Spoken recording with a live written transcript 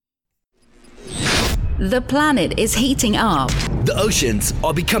The planet is heating up. The oceans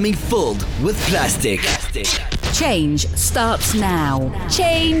are becoming filled with plastic. Change starts now.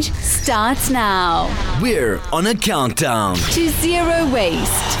 Change starts now. We're on a countdown To zero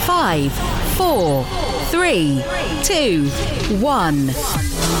waste. 5, 4, 3, 2, 1.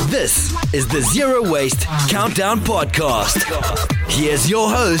 This is the Zero Waste Countdown Podcast. Here's your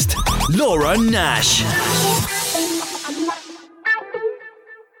host, Laura Nash.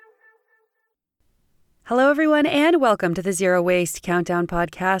 Hello, everyone, and welcome to the Zero Waste Countdown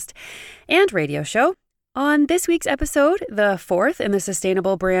Podcast and radio show. On this week's episode, the fourth in the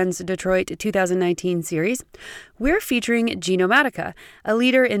Sustainable Brands Detroit 2019 series, we're featuring Genomatica, a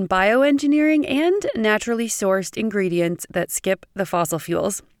leader in bioengineering and naturally sourced ingredients that skip the fossil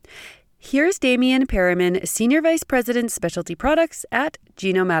fuels. Here's Damian Perriman, Senior Vice President, Specialty Products at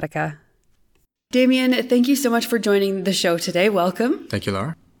Genomatica. Damian, thank you so much for joining the show today. Welcome. Thank you,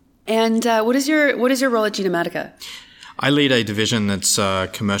 Laura. And what is your role at Genomatica? I lead a division that's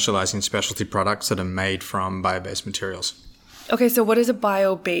commercializing specialty products that are made from bio-based materials. Okay, so what is a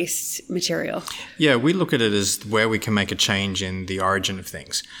bio-based material? Yeah, we look at it as where we can make a change in the origin of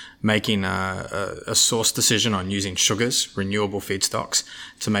things, making a source decision on using sugars, renewable feedstocks,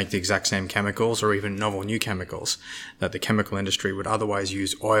 to make the exact same chemicals or even novel new chemicals that the chemical industry would otherwise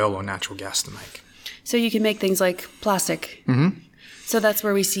use oil or natural gas to make. So you can make things like plastic. Mm-hmm. So that's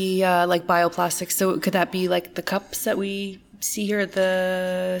where we see like bioplastics. So could that be like the cups that we see here at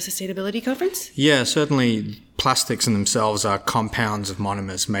the sustainability conference? Yeah, certainly plastics in themselves are compounds of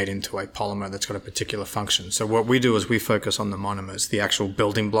monomers made into a polymer that's got a particular function. So what we do is we focus on the monomers, the actual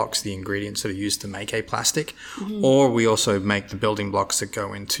building blocks, the ingredients that are used to make a plastic, or we also make the building blocks that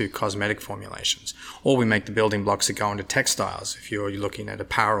go into cosmetic formulations, or we make the building blocks that go into textiles if you're looking at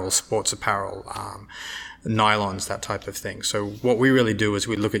apparel, sports apparel, nylons, that type of thing. So what we really do is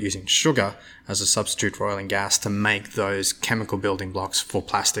we look at using sugar as a substitute for oil and gas to make those chemical building blocks for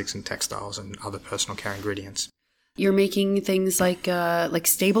plastics and textiles and other personal care ingredients. You're making things like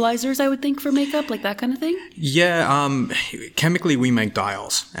stabilizers, I would think, for makeup, like that kind of thing? Yeah, chemically we make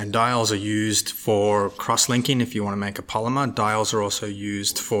diols, and diols are used for cross-linking if you want to make a polymer. Diols are also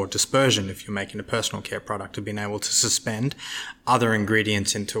used for dispersion if you're making a personal care product, of being able to suspend other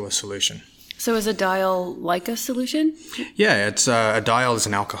ingredients into a solution. So is a diol like a solution? Yeah, it's a diol is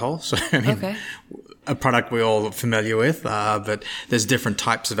an alcohol. So Okay. A product we're all familiar with, but there's different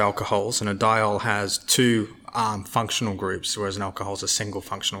types of alcohols, and a diol has two functional groups, whereas an alcohol is a single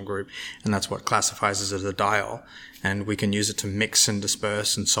functional group, and that's what classifies as a diol. And we can use it to mix and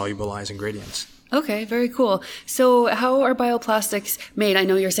disperse and solubilize ingredients. Okay, very cool. So how are bioplastics made? I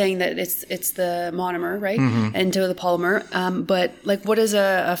know you're saying that it's the monomer, right? Mm-hmm. Into the polymer. But like, what does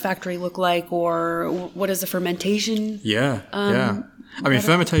a factory look like, or what is the fermentation? Yeah. I mean,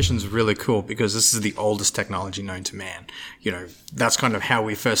 fermentation is really cool because this is the oldest technology known to man. You know, that's kind of how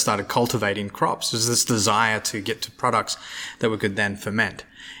we first started cultivating crops, was this desire to get to products that we could then ferment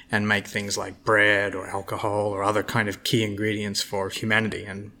and make things like bread or alcohol or other kind of key ingredients for humanity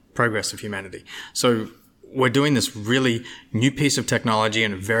and progress of humanity. So we're doing this really new piece of technology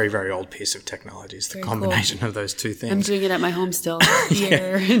and a very, very old piece of technology. It's the combination of those two things. I'm doing it at my home still.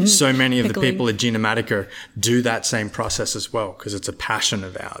 Yeah. So many of pickling. the people at Genomatica do that same process as well, because it's a passion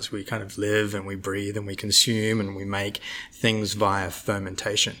of ours. We kind of live and we breathe and we consume and we make things via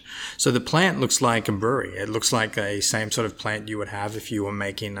fermentation. So the plant looks like a brewery. It looks like a same sort of plant you would have if you were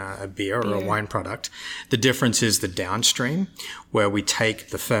making a beer or a wine product. The difference is the downstream, where we take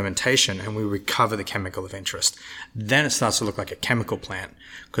the fermentation and we recover the chemical of interest. Then it starts to look like a chemical plant,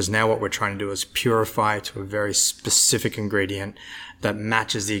 because now what we're trying to do is purify to a very specific ingredient that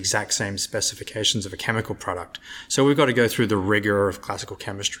matches the exact same specifications of a chemical product. So we've got to go through the rigor of classical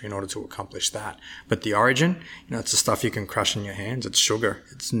chemistry in order to accomplish that. But the origin, it's the stuff you can crush in your hands. It's sugar.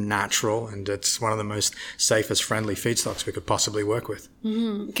 It's natural, and it's one of the most safest, friendly feedstocks we could possibly work with.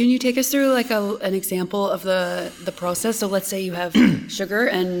 Mm-hmm. Can you take us through like an example of the process? So let's say you have sugar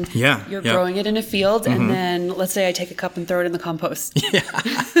and you're growing it in a field, and then let's say I take a cup and throw it in the compost. Yeah.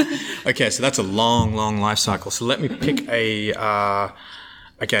 Okay, so that's a long, long life cycle. So let me pick a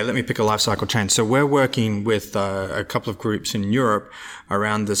life cycle chain. So we're working with a couple of groups in Europe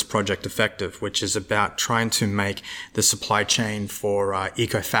around this Project Effective, which is about trying to make the supply chain for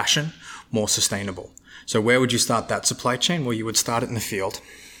eco-fashion more sustainable. So where would you start that supply chain? Well, you would start it in the field.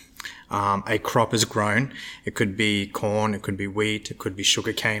 A crop is grown. It could be corn, it could be wheat, it could be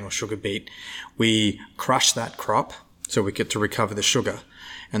sugarcane or sugar beet. We crush that crop so we get to recover the sugar.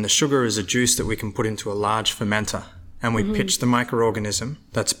 And the sugar is a juice that we can put into a large fermenter and we pitch the microorganism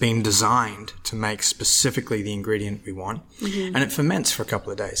that's been designed to make specifically the ingredient we want, and it ferments for a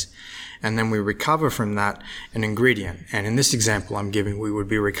couple of days. And then we recover from that an ingredient. And in this example I'm giving, we would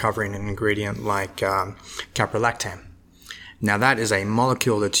be recovering an ingredient like caprolactam. Now that is a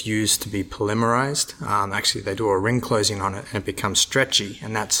molecule that's used to be polymerized. Actually, they do a ring closing on it and it becomes stretchy,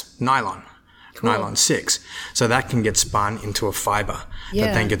 and that's nylon. Cool. Nylon 6. So that can get spun into a fiber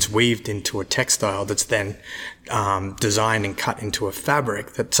that then gets weaved into a textile that's then designed and cut into a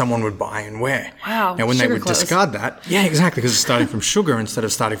fabric that someone would buy and wear. Wow. Now, when they would clothes. discard that, exactly, because it's starting from sugar instead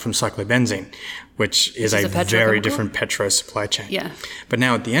of starting from cyclobenzene, which is a very different petro supply chain. Yeah. But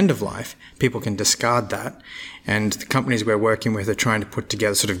now at the end of life, people can discard that. And the companies we're working with are trying to put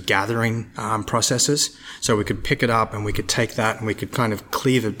together sort of gathering processes. So we could pick it up and we could take that and we could kind of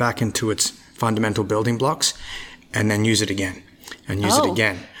cleave it back into its fundamental building blocks and then use it again and use it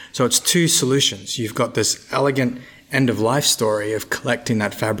again. So it's two solutions. You've got this elegant end of life story of collecting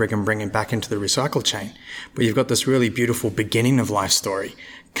that fabric and bringing it back into the recycle chain. But you've got this really beautiful beginning of life story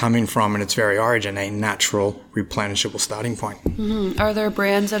coming from, in its very origin, a natural replenishable starting point. Are there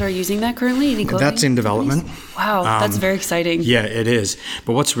brands that are using that currently? Any clothing That's in development. companies? Wow, that's very exciting. Yeah, it is.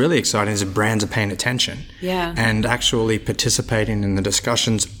 But what's really exciting is that brands are paying attention and actually participating in the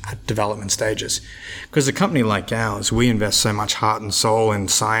discussions at development stages. Because a company like ours, we invest so much heart and soul in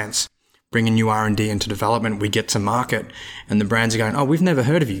science. Bringing new R&D into development, we get to market, and the brands are going, oh, we've never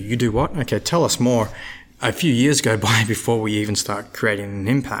heard of you. You do what? Okay, tell us more. A few years go by before we even start creating an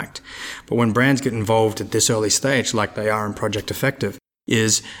impact. But when brands get involved at this early stage, like they are in Project Effective,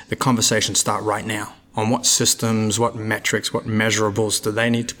 is the conversations start right now on what systems, what metrics, what measurables do they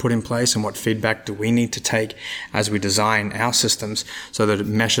need to put in place, and what feedback do we need to take as we design our systems so that it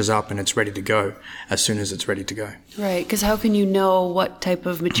meshes up and it's ready to go as soon as it's ready to go. Right, because how can you know what type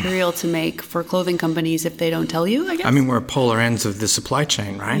of material to make for clothing companies if they don't tell you, I guess? I mean, we're at polar ends of the supply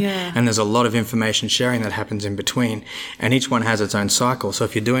chain, right? Yeah. And there's a lot of information sharing that happens in between, and each one has its own cycle. So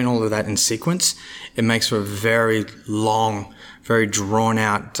if you're doing all of that in sequence, it makes for a very long, very drawn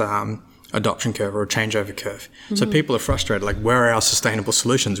out adoption curve or a changeover curve. So people are frustrated, like, where are our sustainable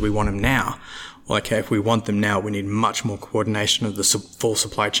solutions? We want them now. Well, okay, if we want them now, we need much more coordination of the full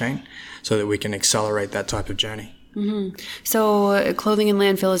supply chain so that we can accelerate that type of journey. So clothing in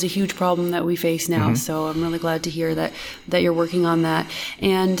landfill is a huge problem that we face now. So I'm really glad to hear that you're working on that.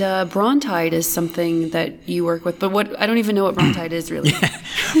 And Brontide is something that you work with. But I don't even know what Brontide is really.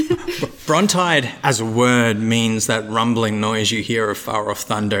 Brontide as a word means that rumbling noise you hear of far off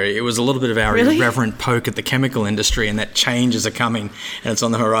thunder. It was a little bit of our irreverent poke at the chemical industry, and that changes are coming and it's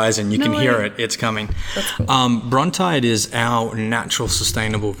on the horizon. You can hear it. It's coming. Cool. Brontide is our natural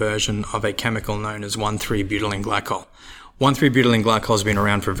sustainable version of a chemical known as 1,3-butylene glycol. 1,3-butylene glycol has been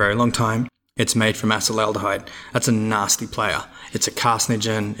around for a very long time. It's made from acetaldehyde. That's a nasty player. It's a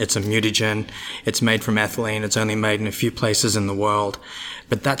carcinogen. It's a mutagen. It's made from ethylene. It's only made in a few places in the world.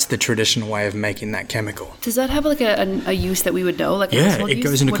 But that's the traditional way of making that chemical. Does that have like a use that we would know? Like it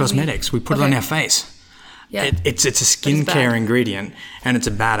goes into cosmetics. We put it on our face. Yeah. It's a skincare ingredient, and it's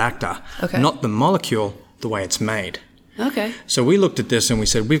a bad actor. Okay. Not the molecule, the way it's made. Okay. So we looked at this and we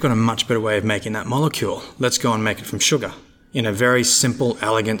said, we've got a much better way of making that molecule. Let's go and make it from sugar in a very simple,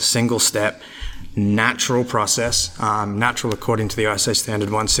 elegant, single step, natural process, natural according to the ISO standard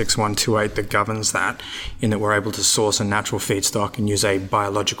 16128 that governs that, in that we're able to source a natural feedstock and use a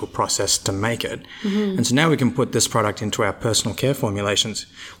biological process to make it. And so now we can put this product into our personal care formulations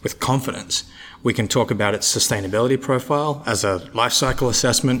with confidence. We can talk about its sustainability profile as a life cycle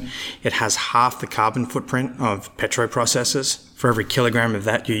assessment. It has half the carbon footprint of petroprocessors. For every kilogram of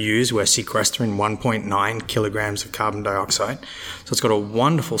that you use, we're sequestering 1.9 kilograms of carbon dioxide. So it's got a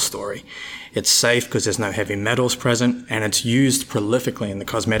wonderful story. It's safe because there's no heavy metals present, and it's used prolifically in the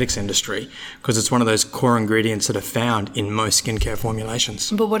cosmetics industry because it's one of those core ingredients that are found in most skincare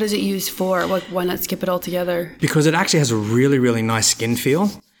formulations. But what is it used for? Why not skip it altogether? Because it actually has a really, really nice skin feel,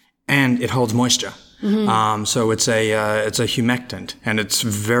 and it holds moisture. So it's a humectant, and it's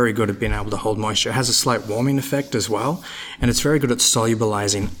very good at being able to hold moisture. It has a slight warming effect as well, and it's very good at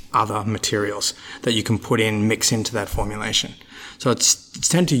solubilizing other materials that you can mix into that formulation. So it's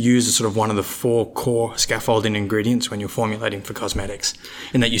tend to use as sort of one of the 4 core scaffolding ingredients when you're formulating for cosmetics,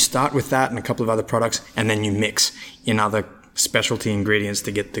 in that you start with that and a couple of other products, and then you mix in other specialty ingredients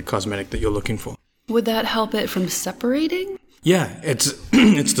to get the cosmetic that you're looking for. Would that help it from separating? Yeah, it's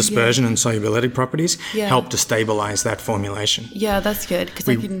its dispersion and solubility properties help to stabilize that formulation. Yeah, that's good because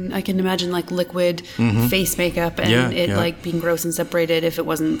I can imagine like liquid face makeup and like being gross and separated if it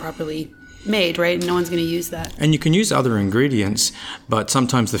wasn't properly made, right? And no one's going to use that. And you can use other ingredients, but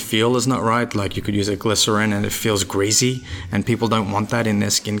sometimes the feel is not right. Like you could use a glycerin and it feels greasy, and people don't want that in their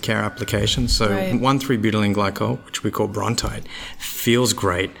skincare applications. So 1,3-butylene glycol, which we call Brontide, feels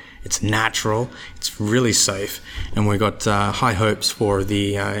great. It's natural, it's really safe, and we've got high hopes for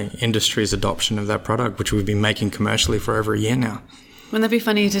the industry's adoption of that product, which we've been making commercially for over a year now. Wouldn't that be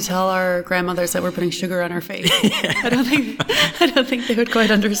funny to tell our grandmothers that we're putting sugar on our face? I don't think they would quite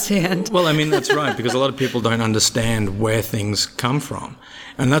understand. Well, I mean, that's right, because a lot of people don't understand where things come from.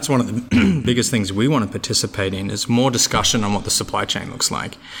 And that's one of the biggest things we want to participate in is more discussion on what the supply chain looks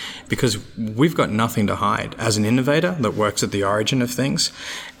like. Because we've got nothing to hide. As an innovator that works at the origin of things,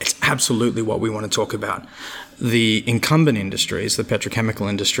 it's absolutely what we want to talk about. The incumbent industries, the petrochemical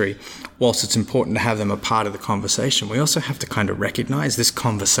industry, whilst it's important to have them a part of the conversation, we also have to kind of recognize this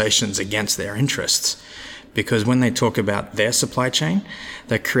conversation's against their interests. Because when they talk about their supply chain,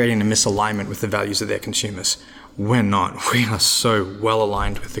 they're creating a misalignment with the values of their consumers. We're not. We are so well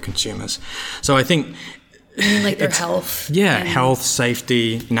aligned with the consumers. So I think... You mean like their health? Yeah, health,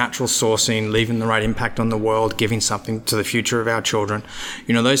 safety, natural sourcing, leaving the right impact on the world, giving something to the future of our children.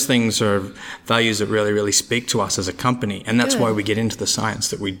 You know, those things are values that really, really speak to us as a company. And that's why we get into the science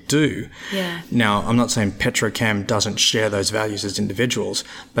that we do. Yeah. Now, I'm not saying Petrochem doesn't share those values as individuals,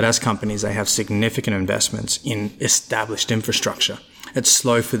 but as companies, they have significant investments in established infrastructure. It's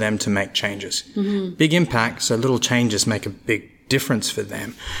slow for them to make changes. Mm-hmm. Big impact, so little changes make a big difference for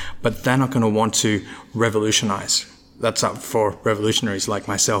them, but they're not going to want to revolutionize. That's up for revolutionaries like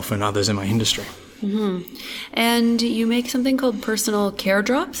myself and others in my industry. Mm-hmm. And you make something called personal care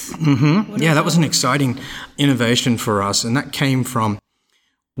drops? Mm-hmm. Yeah, that was an exciting innovation for us, and that came from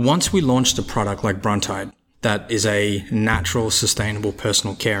once we launched a product like Brontide that is a natural, sustainable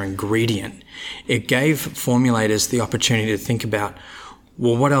personal care ingredient, it gave formulators the opportunity to think about,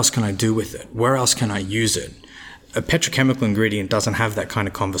 well, what else can I do with it? Where else can I use it? A petrochemical ingredient doesn't have that kind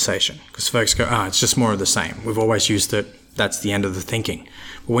of conversation because folks go, it's just more of the same. We've always used it. That's the end of the thinking.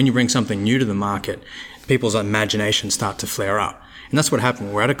 But when you bring something new to the market, people's imaginations start to flare up. And that's what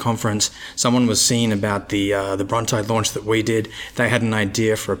happened. We're at a conference. Someone was seeing about the Brontide launch that we did. They had an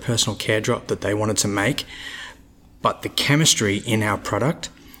idea for a personal care drop that they wanted to make. But the chemistry in our product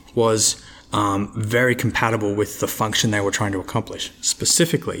was very compatible with the function they were trying to accomplish.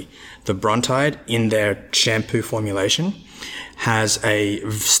 Specifically, the Brontide in their shampoo formulation has a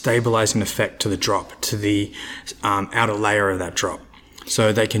stabilizing effect to the drop, to the outer layer of that drop.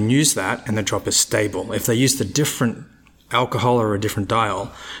 So they can use that and the drop is stable. If they used a different alcohol or a different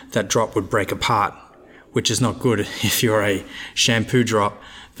dial, that drop would break apart, which is not good if you're a shampoo drop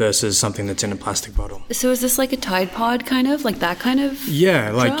versus something that's in a plastic bottle. So is this like a Tide Pod kind of? Like that kind of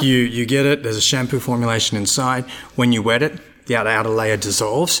Yeah, like drop? you get it, there's a shampoo formulation inside. When you wet it, the outer layer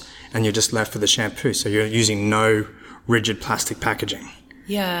dissolves and you're just left with the shampoo. So you're using no rigid plastic packaging.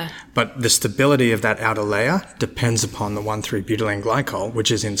 Yeah. But the stability of that outer layer depends upon the 1,3-butylene glycol,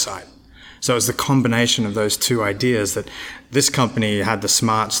 which is inside. So it's the combination of those two ideas that this company had the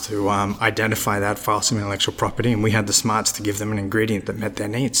smarts to identify that, file some intellectual property, and we had the smarts to give them an ingredient that met their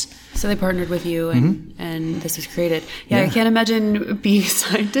needs. So they partnered with you and this was created. Yeah, I can't imagine being a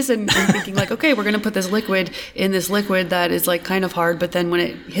scientist and thinking like, okay, we're going to put this liquid in this liquid that is like kind of hard, but then when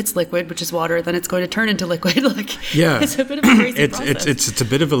it hits liquid, which is water, then it's going to turn into liquid. It's a bit of a crazy process. It's a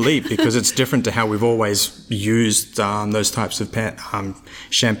bit of a leap because it's different to how we've always used those types of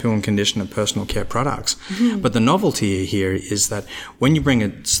shampoo and conditioner personal care products. Mm-hmm. But the novelty here is that when you bring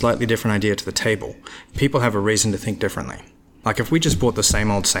a slightly different idea to the table, people have a reason to think differently. Like if we just bought the same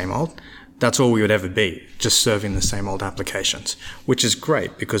old, that's all we would ever be, just serving the same old applications, which is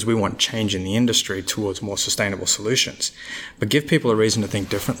great because we want change in the industry towards more sustainable solutions. But give people a reason to think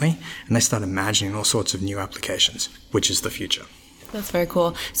differently and they start imagining all sorts of new applications, which is the future. That's very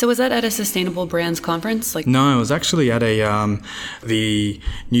cool. So was that at a Sustainable Brands conference? No, it was actually at the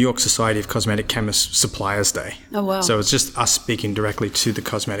New York Society of Cosmetic Chemists Suppliers Day. Oh, wow. So it's just us speaking directly to the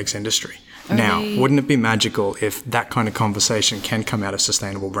cosmetics industry. Wouldn't it be magical if that kind of conversation can come out of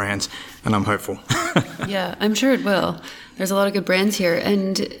Sustainable Brands? And I'm hopeful. Yeah, I'm sure it will. There's a lot of good brands here.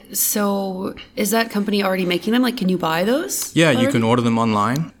 And so is that company already making them? Like, can you buy those? Yeah, already? You can order them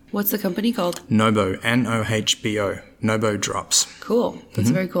online. What's the company called? Nobo, Nohbo, Nobo Drops. Cool. That's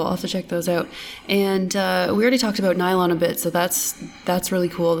very cool. I'll have to check those out. And we already talked about nylon a bit, so that's really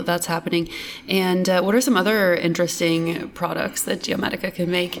cool that that's happening. And what are some other interesting products that Genomatica can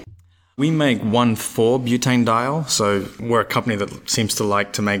make? We make 1,4-butane-diol, so we're a company that seems to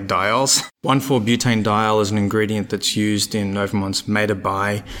like to make diols. 1,4-butane-diol is an ingredient that's used in Novomon's Made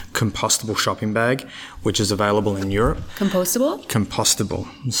by compostable shopping bag, which is available in Europe. Compostable? Compostable.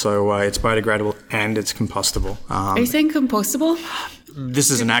 So it's biodegradable and it's compostable. Are you saying compostable?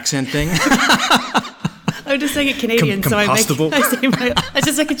 This is an accent thing. I'm just saying it Canadian, so compostable. I was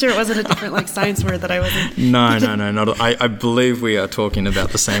just making sure it wasn't a different science word that I wasn't. No, not. I believe we are talking about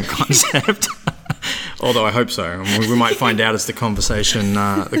the same concept. Although I hope so. We might find out as the conversation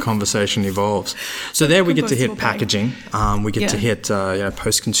evolves. So there we get to hit packaging. We get to hit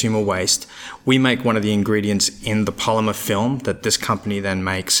post-consumer waste. We make one of the ingredients in the polymer film that this company then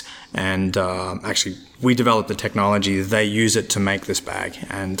makes. And actually, we developed the technology. They use it to make this bag.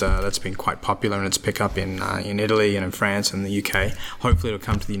 And that's been quite popular in its pickup in Italy and in France and the UK. Hopefully it'll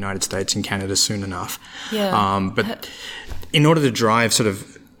come to the United States and Canada soon enough. Yeah. But in order to drive sort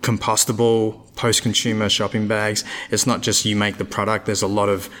of compostable post-consumer shopping bags, it's not just you make the product. There's a lot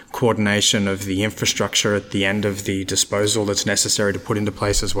of coordination of the infrastructure at the end of the disposal that's necessary to put into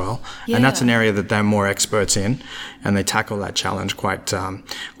place as well. Yeah. And that's an area that they're more experts in, and they tackle that challenge quite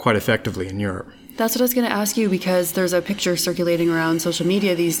effectively in Europe. That's what I was going to ask you, because there's a picture circulating around social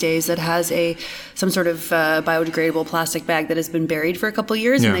media these days that has some sort of biodegradable plastic bag that has been buried for a couple of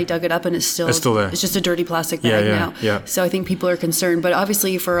years, and they dug it up and it's still there. It's just a dirty plastic bag now. Yeah. So I think people are concerned. But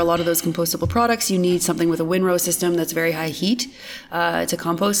obviously for a lot of those compostable products, you need something with a windrow system that's very high heat to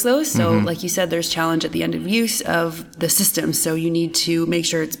compost those. So like you said, there's challenge at the end of use of the system. So you need to make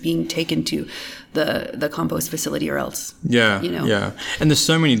sure it's being taken to the compost facility or else. Yeah. And there's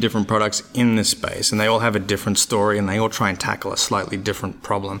so many different products in this space, and they all have a different story, and they all try and tackle a slightly different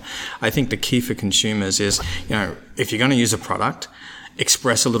problem. I think the key for consumers is, if you're going to use a product,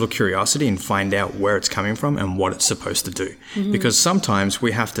 express a little curiosity and find out where it's coming from and what it's supposed to do. Because sometimes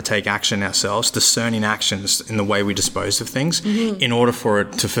we have to take action ourselves, discerning actions in the way we dispose of things in order for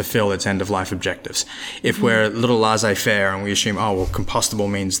it to fulfill its end-of-life objectives. If we're a little laissez-faire and we assume, compostable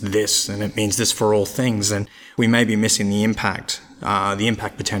means this and it means this for all things, then we may be missing the impact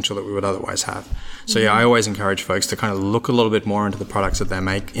potential that we would otherwise have. So I always encourage folks to kind of look a little bit more into the products that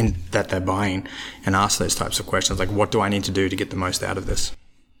that they're buying, and ask those types of questions, like, what do I need to do to get the most out of this?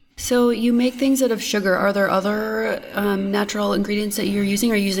 So you make things out of sugar. Are there other natural ingredients that you're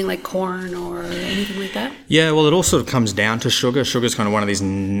using? Are you using like corn or anything like that? Yeah, well, it all sort of comes down to sugar. Sugar is kind of one of these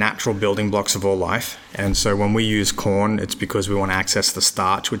natural building blocks of all life. And so when we use corn, it's because we want to access the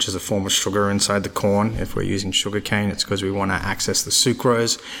starch, which is a form of sugar inside the corn. If we're using sugarcane, it's because we want to access the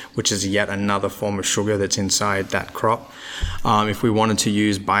sucrose, which is yet another form of sugar that's inside that crop. If we wanted to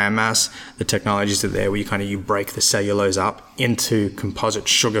use biomass, the technologies are there where you break the cellulose up into composite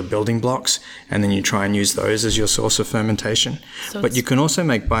sugar building blocks, and then you try and use those as your source of fermentation. But you can also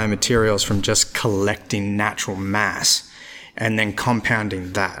make biomaterials from just collecting natural mass and then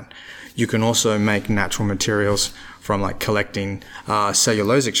compounding that. You can also make natural materials from collecting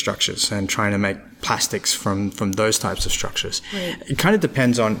cellulosic structures and trying to make plastics from those types of structures. Right. It kind of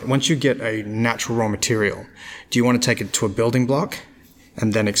depends on, once you get a natural raw material, do you want to take it to a building block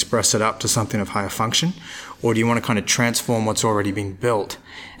and then express it up to something of higher function? Or do you want to kind of transform what's already been built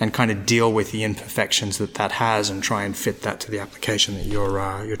and kind of deal with the imperfections that has and try and fit that to the application that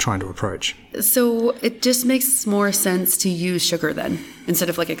you're trying to approach? So it just makes more sense to use sugar then, instead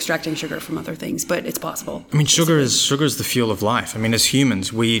of extracting sugar from other things, but it's possible. I mean, sugar is the fuel of life. I mean, as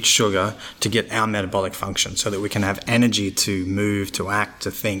humans, we eat sugar to get our metabolic function so that we can have energy to move, to act, to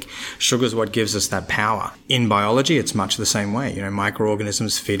think. Sugar is what gives us that power. In biology, it's much the same way.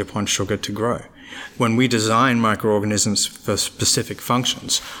 Microorganisms feed upon sugar to grow. When we design microorganisms for specific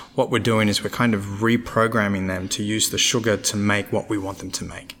functions, what we're doing is we're kind of reprogramming them to use the sugar to make what we want them to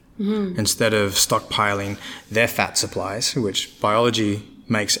make. Instead of stockpiling their fat supplies, which biology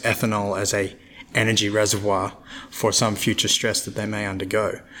makes ethanol as a energy reservoir for some future stress that they may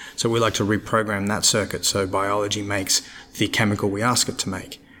undergo. So we like to reprogram that circuit so biology makes the chemical we ask it to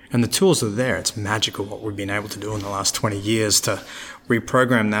make. And the tools are there. It's magical what we've been able to do in the last 20 years to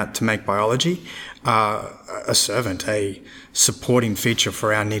reprogram that to make biology a servant, a supporting feature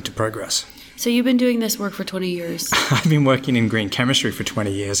for our need to progress. So you've been doing this work for 20 years. I've been working in green chemistry for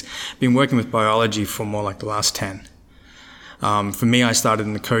 20 years. Been working with biology for more like the last 10. For me, I started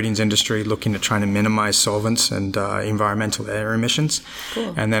in the coatings industry looking at trying to minimize solvents and environmental air emissions.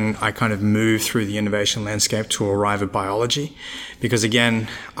 Cool. And then I kind of moved through the innovation landscape to arrive at biology. Because again,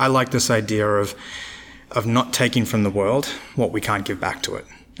 I like this idea of not taking from the world what we can't give back to it.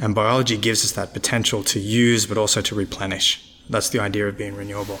 And biology gives us that potential to use, but also to replenish. That's the idea of being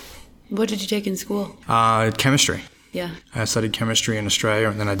renewable. What did you take in school? Chemistry. Yeah. I studied chemistry in Australia,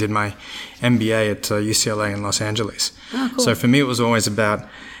 and then I did my MBA at UCLA in Los Angeles. Oh, cool. So for me, it was always about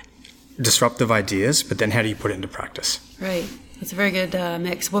disruptive ideas, but then how do you put it into practice? Right. That's a very good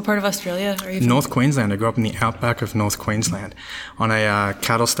mix. What part of Australia are you from? North Queensland. I grew up in the outback of North Queensland on a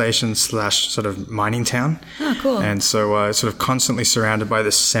cattle station / sort of mining town. Oh, cool. And so sort of constantly surrounded by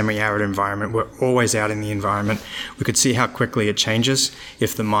this semi-arid environment. We're always out in the environment. We could see how quickly it changes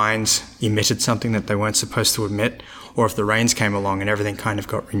if the mines emitted something that they weren't supposed to emit, or if the rains came along and everything kind of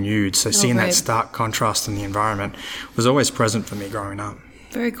got renewed. So seeing that stark contrast in the environment was always present for me growing up.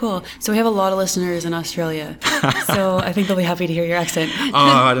 Very cool. So we have a lot of listeners in Australia. So I think they'll be happy to hear your accent.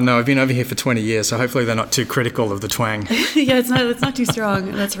 I don't know. I've been over here for 20 years, so hopefully they're not too critical of the twang. Yeah, it's not too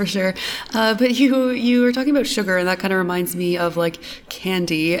strong, that's for sure. But you were talking about sugar, and that kind of reminds me of like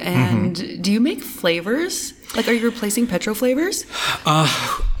candy. And do you make flavors? Like, are you replacing petro flavors?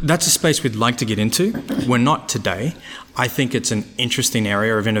 That's a space we'd like to get into. We're not today. I think it's an interesting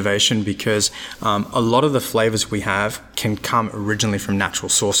area of innovation because a lot of the flavors we have can come originally from natural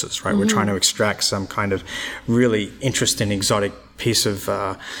sources, right? We're trying to extract some kind of really interesting, exotic piece of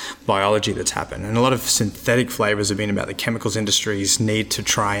biology that's happened. And a lot of synthetic flavors have been about the chemicals industry's need to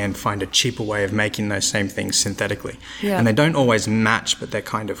try and find a cheaper way of making those same things synthetically. Yeah. And they don't always match, but they're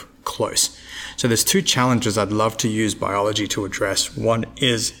kind of close. So there's two challenges I'd love to use biology to address. One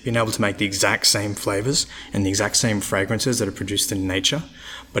is being able to make the exact same flavors and the exact same fragrances that are produced in nature,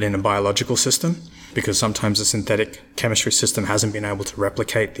 but in a biological system, because sometimes the synthetic chemistry system hasn't been able to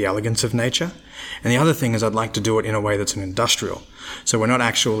replicate the elegance of nature. And the other thing is I'd like to do it in a way that's an industrial. So we're not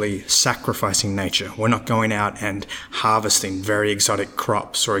actually sacrificing nature. We're not going out and harvesting very exotic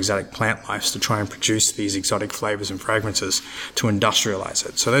crops or exotic plant lives to try and produce these exotic flavors and fragrances to industrialize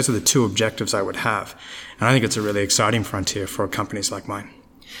it. So those are the two objectives I would have. And I think it's a really exciting frontier for companies like mine.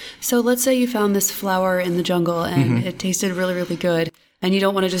 So let's say you found this flower in the jungle and it tasted really, really good. And you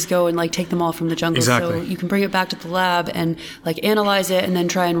don't want to just go and like take them all from the jungle. Exactly. So you can bring it back to the lab and like analyze it and then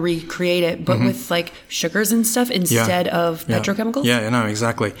try and recreate it, but with like sugars and stuff instead of petrochemicals? Yeah, no,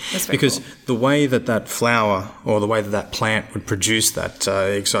 exactly. That's very because cool. The way that flower or the way that plant would produce that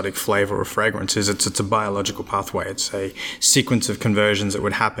exotic flavor or fragrance is it's a biological pathway. It's a sequence of conversions that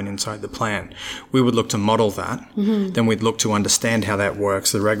would happen inside the plant. We would look to model that. Then we'd look to understand how that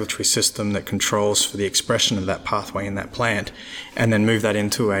works, the regulatory system that controls for the expression of that pathway in that plant, and then move that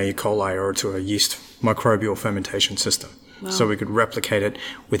into a E. coli or to a yeast microbial fermentation system. Wow. So we could replicate it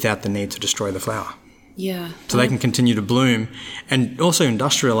without the need to destroy the flower. Yeah. So they can continue to bloom, and also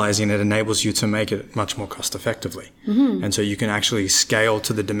industrializing it enables you to make it much more cost effectively. And so you can actually scale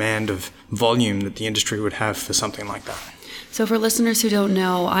to the demand of volume that the industry would have for something like that. So for listeners who don't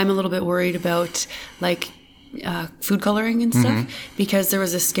know, I'm a little bit worried about like food coloring and stuff because there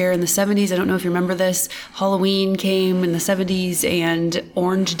was a scare in the 70s. I don't know if you remember this. Halloween came in the 70s and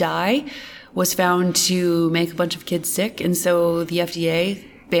orange dye was found to make a bunch of kids sick. And so the FDA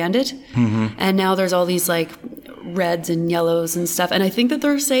banned it. And now there's all these like reds and yellows and stuff. And I think that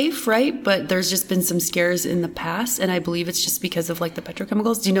they're safe, right? But there's just been some scares in the past. And I believe it's just because of like the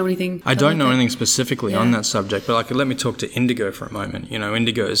petrochemicals. Do you know anything? I don't know anything specifically on that subject, but let me talk to indigo for a moment. You know,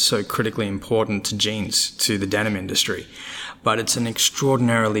 indigo is so critically important to genes, to the denim industry, but it's an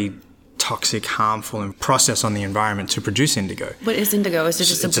extraordinarily toxic, harmful process on the environment to produce indigo. What is indigo? Is it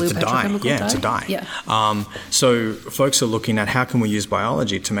just a blue petrochemical dye? Yeah, it's a dye. Yeah. So folks are looking at how can we use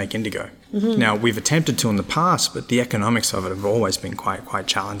biology to make indigo. Now, we've attempted to in the past, but the economics of it have always been quite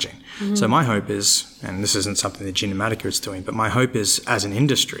challenging. So my hope is, and this isn't something that Genomatica is doing, but my hope is as an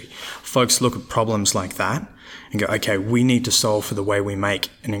industry, folks look at problems like that and go, okay, we need to solve for the way we make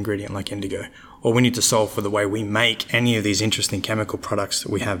an ingredient like indigo, or we need to solve for the way we make any of these interesting chemical products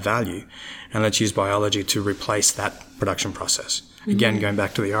that we have value, and let's use biology to replace that production process. Again, going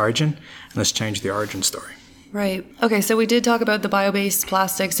back to the origin, and let's change the origin story. Right. Okay, so we did talk about the bio-based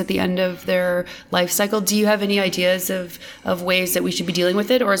plastics at the end of their life cycle. Do you have any ideas of ways that we should be dealing with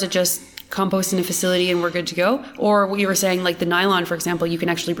it, or is it just compost in a facility and we're good to go? Or what you were saying, like the nylon, for example, you can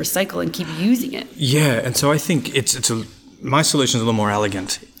actually recycle and keep using it. Yeah, and so I think my solution is a little more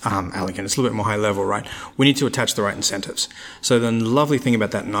elegant. It's a little bit more high level, right? We need to attach the right incentives. So the lovely thing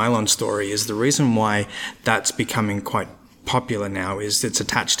about that nylon story is the reason why that's becoming quite popular now is it's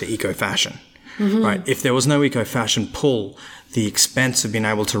attached to eco-fashion, right? If there was no eco-fashion pull, the expense of being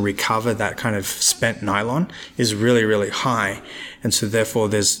able to recover that kind of spent nylon is really, really high. And so therefore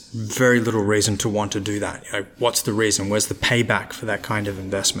there's very little reason to want to do that. You know, what's the reason? Where's the payback for that kind of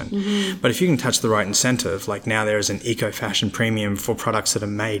investment? But if you can touch the right incentive, like now there is an eco-fashion premium for products that are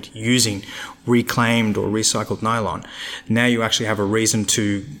made using reclaimed or recycled nylon. Now you actually have a reason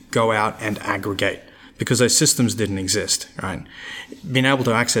to go out and aggregate, because those systems didn't exist, right? Being able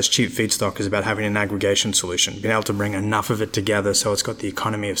to access cheap feedstock is about having an aggregation solution, being able to bring enough of it together so it's got the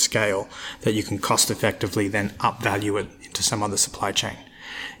economy of scale that you can cost effectively then upvalue it into some other supply chain.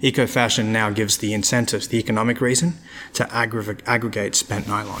 Eco-fashion now gives the incentives, the economic reason, to aggregate spent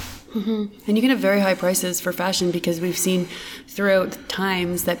nylon. Mm-hmm. And you can have very high prices for fashion because we've seen throughout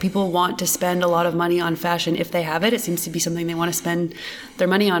times that people want to spend a lot of money on fashion if they have it. It seems to be something they want to spend their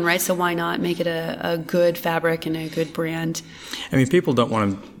money on, right? So why not make it a good fabric and a good brand? I mean, people don't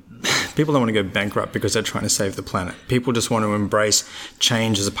want to go bankrupt because they're trying to save the planet. People just want to embrace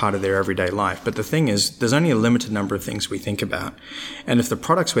change as a part of their everyday life. But the thing is, there's only a limited number of things we think about. And if the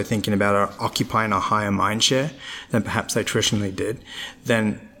products we're thinking about are occupying a higher mind share than perhaps they traditionally did,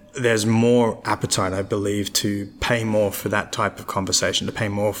 then there's more appetite, I believe, to pay more for that type of conversation, to pay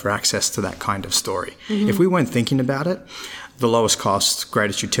more for access to that kind of story. Mm-hmm. If we weren't thinking about it, the lowest cost,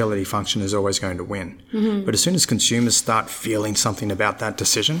 greatest utility function is always going to win. Mm-hmm. But as soon as consumers start feeling something about that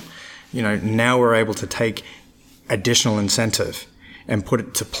decision, now we're able to take additional incentive and put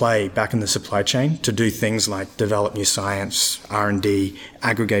it to play back in the supply chain to do things like develop new science, R&D,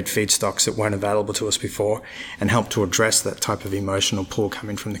 aggregate feedstocks that weren't available to us before, and help to address that type of emotional pull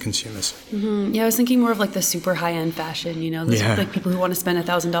coming from the consumers. Mm-hmm. Yeah, I was thinking more of like the super high-end fashion, like people who want to spend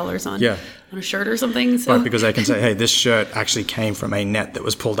 $1,000 on a shirt or something. So. Right, because they can say, hey, this shirt actually came from a net that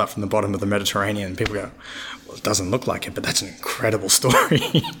was pulled up from the bottom of the Mediterranean. And people go, well, it doesn't look like it, but that's an incredible story.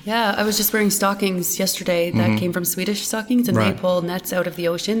 Yeah, I was just wearing stockings yesterday that came from Swedish stockings, and they pull nets out of the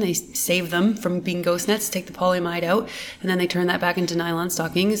ocean. They save them from being ghost nets, take the polyamide out, and then they turn that back into nylon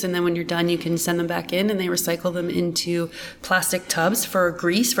stockings. And then when you're done, you can send them back in, and they recycle them into plastic tubs for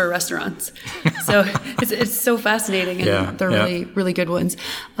grease for restaurants. So it's so fascinating, and they're really, really good ones.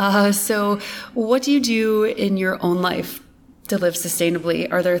 So what do you do in your own life to live sustainably?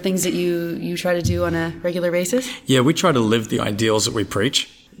 Are there things that you try to do on a regular basis? Yeah, we try to live the ideals that we preach.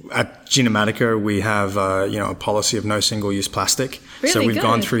 At Genomatica, we have a policy of no single-use plastic. Really? So we've Good.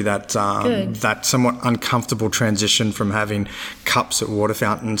 gone through that somewhat uncomfortable transition from having cups at water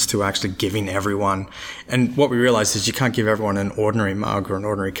fountains to actually giving everyone. And what we realized is you can't give everyone an ordinary mug or an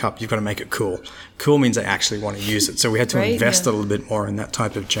ordinary cup. You've got to make it cool. Cool means they actually want to use it. So we had to invest a little bit more in that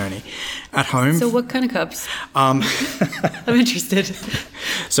type of journey. At home. So what kind of cups? I'm interested.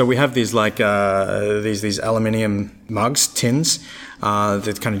 So we have these these aluminium mugs, tins.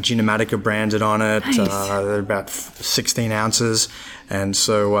 The kind of Genomatica branded on it. Nice. They're about 16 ounces. And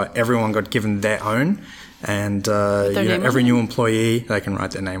so everyone got given their own. And every new employee, they can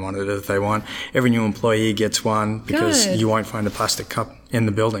write their name on it if they want. Every new employee gets one because you won't find a plastic cup in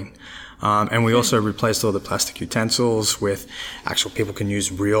the building. And we also replaced all the plastic utensils with actual people can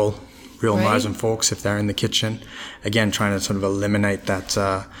use real knives and forks if they're in the kitchen. Again, trying to sort of eliminate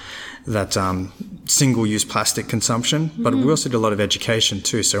that single-use plastic consumption. But we also do a lot of education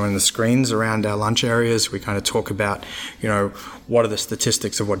too. So in the screens around our lunch areas, we kind of talk about, what are the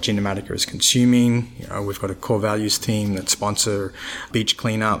statistics of what Genomatica is consuming. We've got a core values team that sponsor beach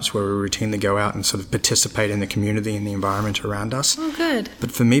cleanups where we routinely go out and sort of participate in the community and the environment around us. Oh, good.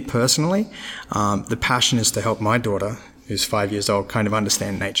 But for me personally, the passion is to help my daughter, who's 5 years old, kind of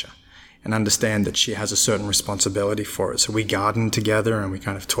understand nature and understand that she has a certain responsibility for it. So we garden together and we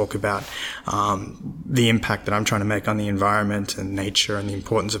kind of talk about the impact that I'm trying to make on the environment and nature and the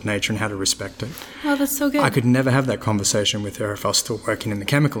importance of nature and how to respect it. Oh, that's so good. I could never have that conversation with her if I was still working in the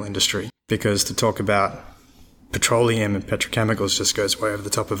chemical industry, because to talk about petroleum and petrochemicals just goes way over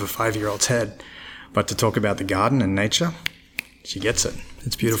the top of a 5-year-old's head. But to talk about the garden and nature, she gets it.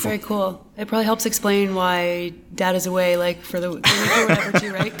 It's beautiful. It's very cool. It probably helps explain why Dad is away, like for the week or whatever,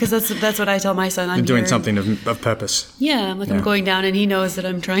 too, right? Because that's what I tell my son. I'm doing something of purpose. Yeah, I'm going down, and he knows that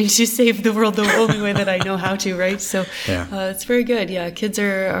I'm trying to save the world the only way that I know how to, right? So it's very good. Yeah, kids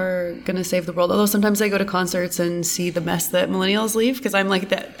are going to save the world. Although sometimes I go to concerts and see the mess that millennials leave, because I'm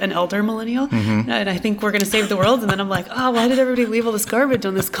like an elder millennial, and I think we're going to save the world, and then I'm like, why did everybody leave all this garbage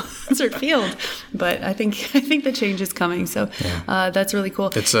on this concert field? But I think the change is coming. So that's really cool.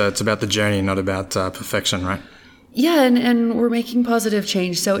 It's about the journey, not about perfection, right? Yeah, and we're making positive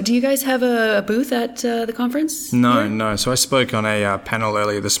change. So do you guys have a booth at the conference? No. So I spoke on a panel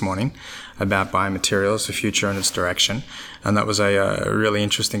earlier this morning about biomaterials, the future and its direction. And that was a really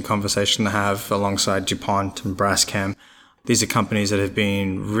interesting conversation to have alongside DuPont and Braskem. These are companies that have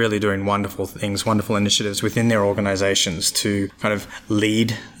been really doing wonderful things, wonderful initiatives within their organizations to kind of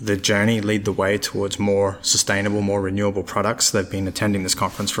lead the journey, lead the way towards more sustainable, more renewable products. They've been attending this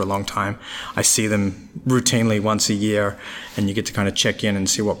conference for a long time. I see them routinely once a year, and you get to kind of check in and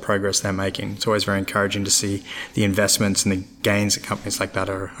see what progress they're making. It's always very encouraging to see the investments and the gains that companies like that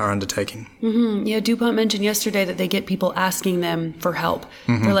are undertaking. Mm-hmm. Yeah, DuPont mentioned yesterday that they get people asking them for help.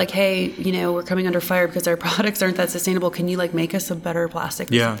 Mm-hmm. They're like, hey, we're coming under fire because our products aren't that sustainable. Can you make us a better plastic?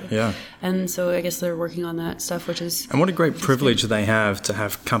 Yeah. And so I guess they're working on that stuff, which is... And what a great privilege they have to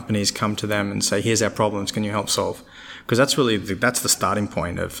have companies come to them and say, here's our problems, can you help solve? Because that's really, that's the starting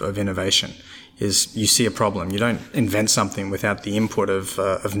point of innovation, is you see a problem. You don't invent something without the input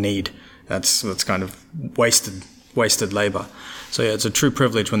of need. That's kind of wasted labor. So yeah, it's a true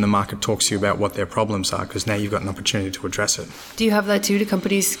privilege when the market talks to you about what their problems are, because now you've got an opportunity to address it. Do you have that too? Do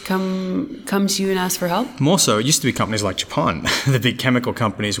companies come to you and ask for help? More so. It used to be companies like DuPont. The big chemical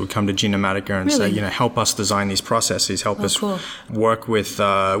companies would come to Genomatica and say, help us design these processes, help us work with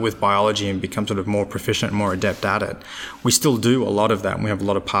biology and become sort of more proficient, more adept at it. We still do a lot of that, and we have a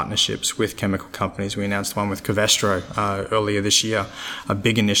lot of partnerships with chemical companies. We announced one with Covestro earlier this year, a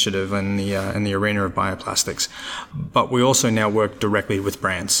big initiative in the arena of bioplastics. But we also now work directly with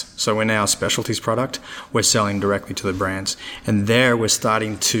brands. So we're now a specialties product. We're selling directly to the brands. And there we're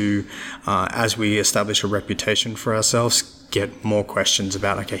starting to, as we establish a reputation for ourselves, get more questions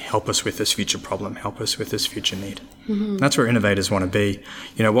about, okay, help us with this future problem, help us with this future need. Mm-hmm. That's where innovators want to be.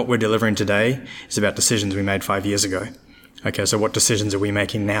 What we're delivering today is about decisions we made 5 years ago. Okay, so what decisions are we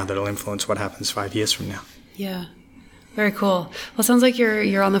making now that'll influence what happens 5 years from now? Yeah. Very cool. Well, it sounds like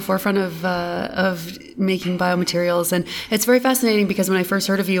you're on the forefront of making biomaterials, and it's very fascinating because when I first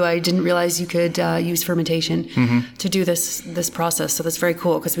heard of you, I didn't realize you could use fermentation to do this process. So that's very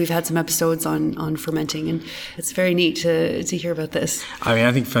cool because we've had some episodes on fermenting, and it's very neat to hear about this. I mean,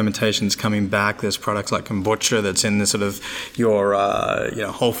 I think fermentation's coming back. There's products like kombucha that's in the sort of your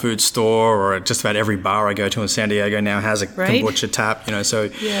Whole Foods store, or just about every bar I go to in San Diego now has a kombucha tap.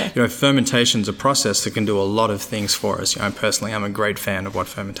 Fermentation's a process that can do a lot of things for us. Personally, I'm a great fan of what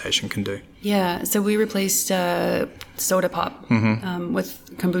fermentation can do. Yeah, so we replaced soda pop with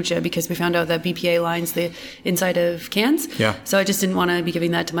kombucha because we found out that BPA lines the inside of cans. Yeah. So I just didn't want to be giving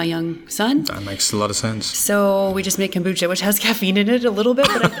that to my young son. That makes a lot of sense. So we just make kombucha, which has caffeine in it a little bit,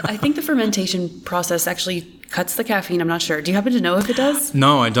 but I think the fermentation process actually cuts the caffeine. I'm not sure. Do you happen to know if it does?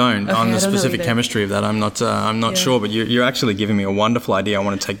 No, I don't. Okay, on the specific chemistry of that, I'm not sure. But you're actually giving me a wonderful idea I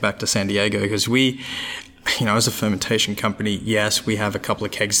want to take back to San Diego, because we, as a fermentation company, yes, we have a couple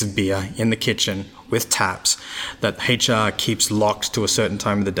of kegs of beer in the kitchen with taps that HR keeps locked to a certain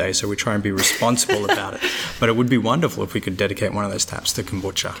time of the day, so we try and be responsible about it. But it would be wonderful if we could dedicate one of those taps to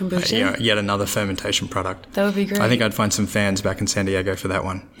kombucha? Yet another fermentation product. That would be great. I think I'd find some fans back in San Diego for that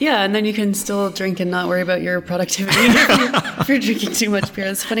one. Yeah, and then you can still drink and not worry about your productivity if you're drinking too much beer.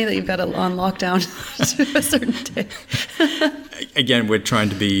 It's funny that you've got it on lockdown to a certain day. Again, we're trying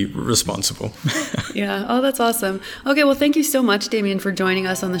to be responsible. Yeah. Oh, that's awesome. Okay, well, thank you so much, Damien, for joining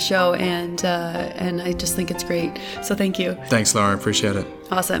us on the show, and I just think it's great. So thank you. Thanks, Laura. I appreciate it.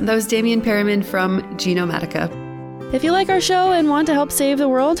 Awesome. That was Damien Perriman from Genomatica. If you like our show and want to help save the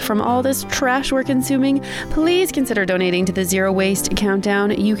world from all this trash we're consuming, please consider donating to the Zero Waste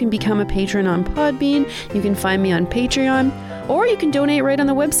Countdown. You can become a patron on Podbean. You can find me on Patreon. Or you can donate right on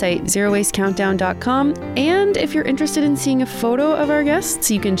the website, zerowastecountdown.com. And if you're interested in seeing a photo of our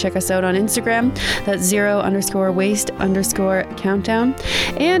guests, you can check us out on Instagram. That's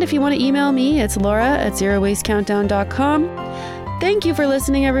 _waste_countdown. And if you want to email me, it's laura@zerowastecountdown.com. Thank you for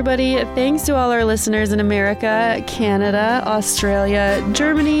listening, everybody. Thanks to all our listeners in America, Canada, Australia,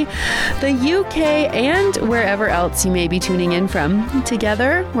 Germany, the UK, and wherever else you may be tuning in from.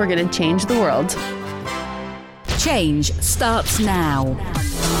 Together, we're going to change the world. Change starts now.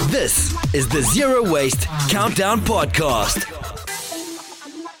 This is the Zero Waste Countdown Podcast.